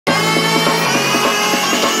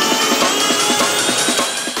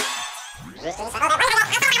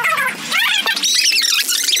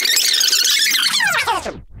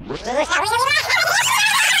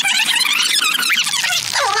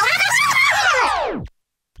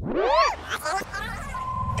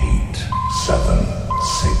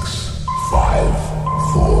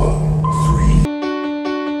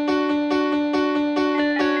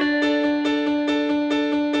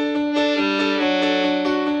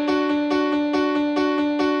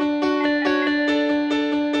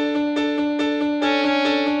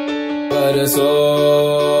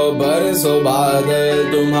बरसों बरसों बादल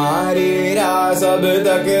तुम्हारी राह सब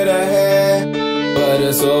तक रहे।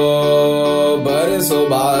 बरसों बरसों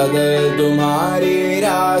बादल तुम्हारी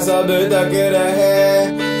राह सब तक रहे।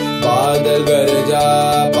 बादल गरजा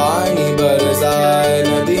पानी बरसाए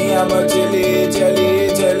नदियां मछली चली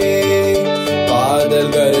चली। बादल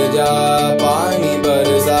गरजा पानी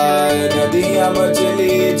बरसाए नदियां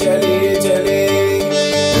मछली चली चली।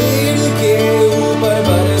 पेड़ के ऊपर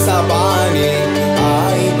बरसा पानी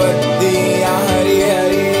आई पत्तियां हरी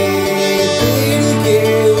हरी। पेड़ के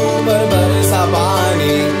ऊपर बरसा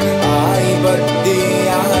पानी आई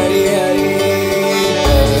पत्तियां हरी हरी।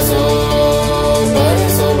 बरसों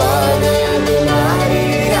बरसों बादल तुम्हारी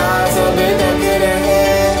राह सब तक रहे।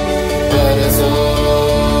 बरसों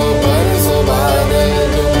बरसों बादल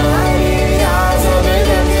तुम्हारी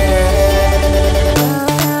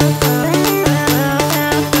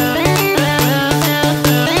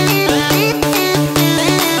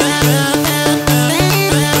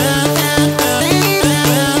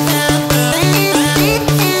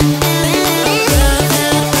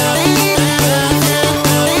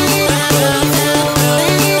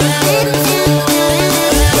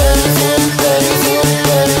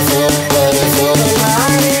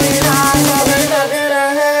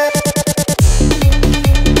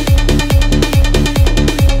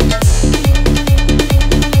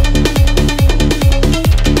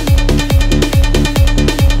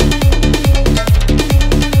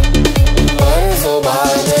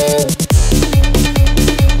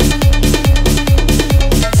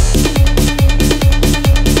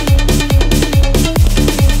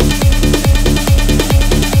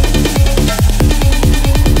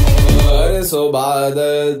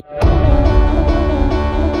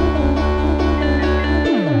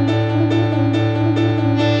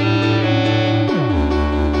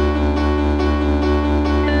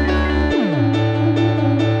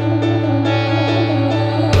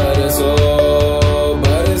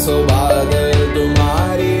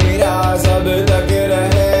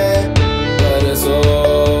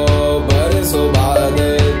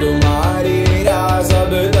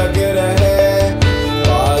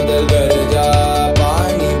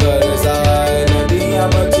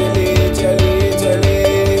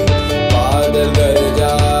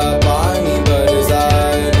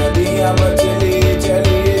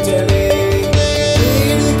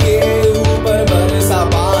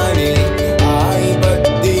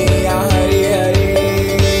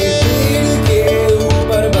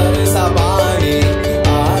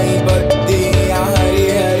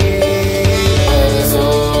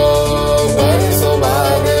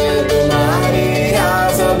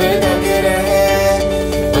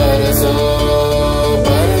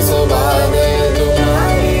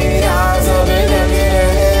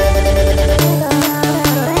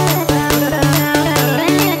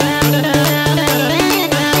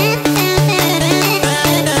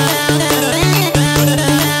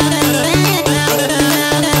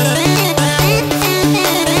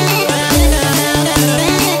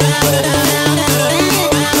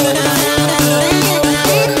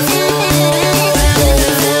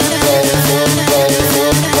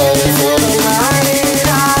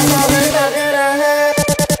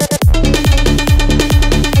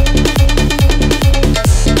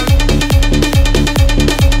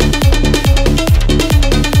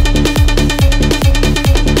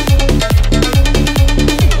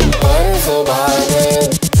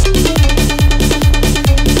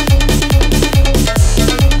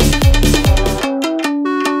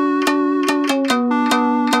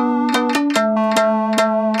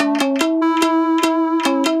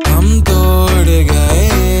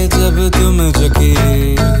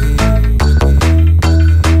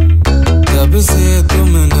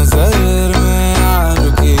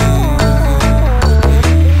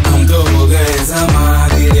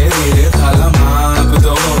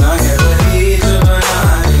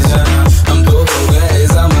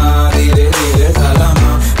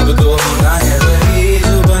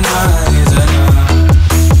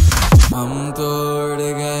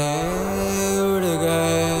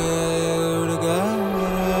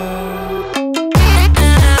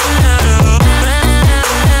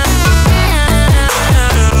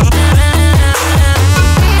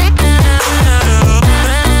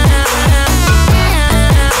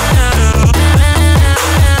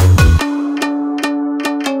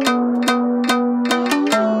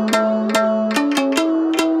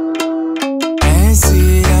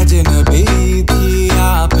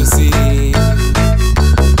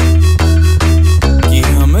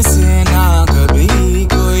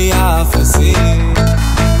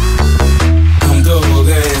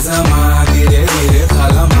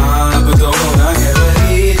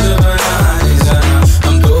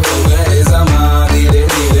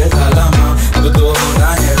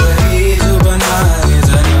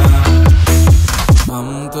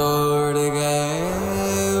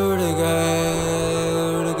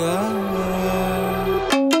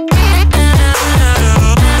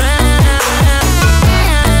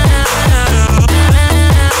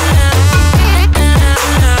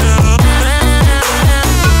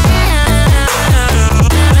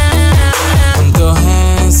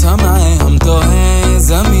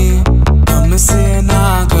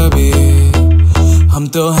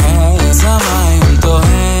है समय, हम तो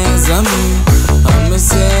है ज़मीं,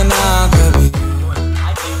 हमसे ना कभी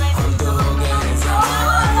हम तो हो गए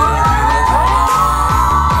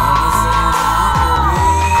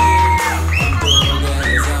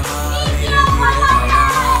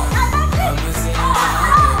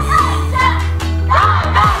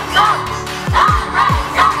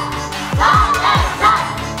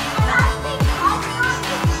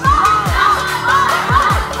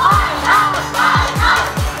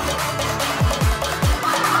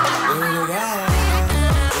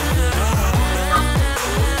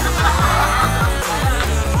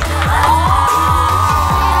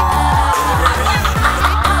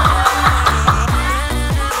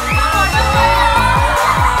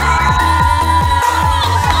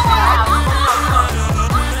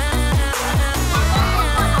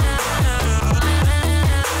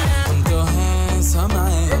हम तो है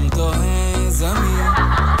समय, हम तो है ज़मीं,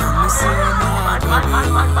 हमसे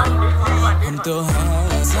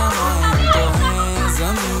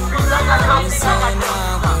ना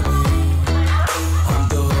कभी हम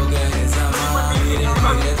तो हो गए ज़मां, धीरे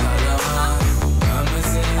धीरे था ज़मां,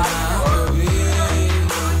 हमसे ना कभी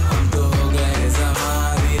हम तो हो गए ज़मां,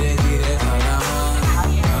 धीरे धीरे था ज़मां,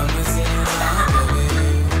 हमसे ना कभी।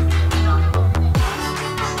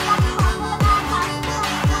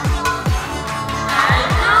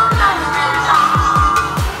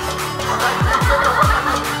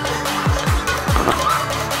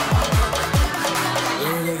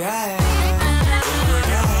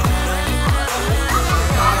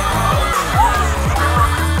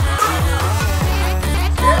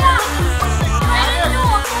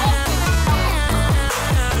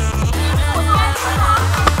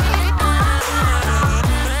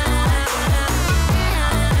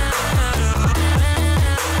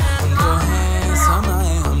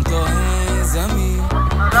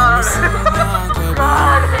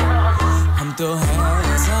 हम तो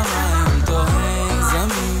है समय, हम तो है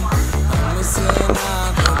ज़मीं, हमसे ना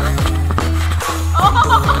कभी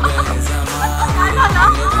हम तो हो गए ज़मां, धीरे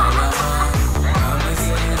धीरे था ज़मां,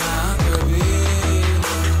 हमसे ना कभी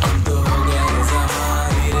हम तो हो गए ज़मां,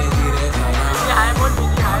 धीरे धीरे था ज़मां,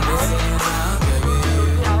 हमसे ना कभी।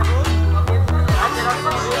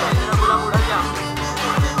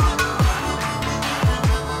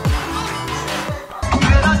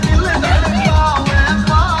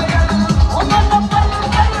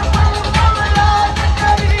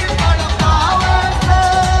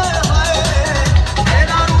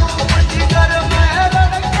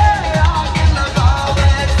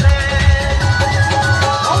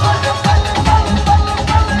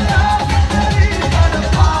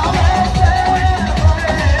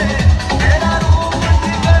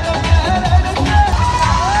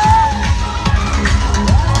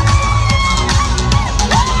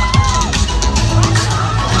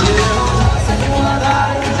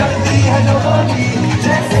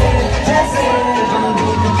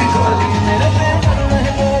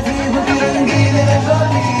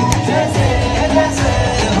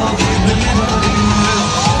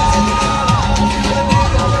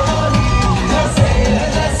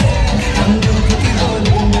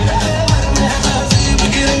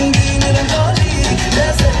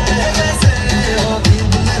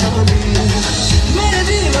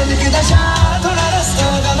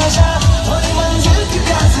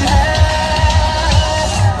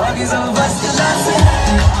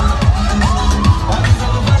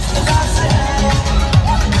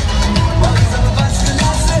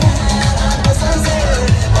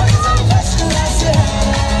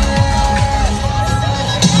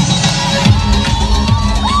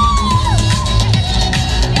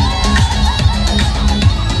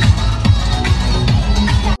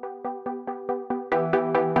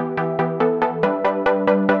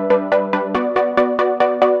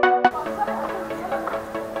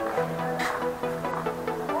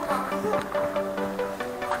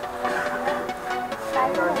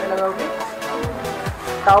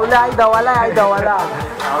 तावले आई दवाला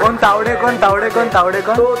कोण तावडे कोण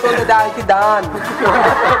तो दान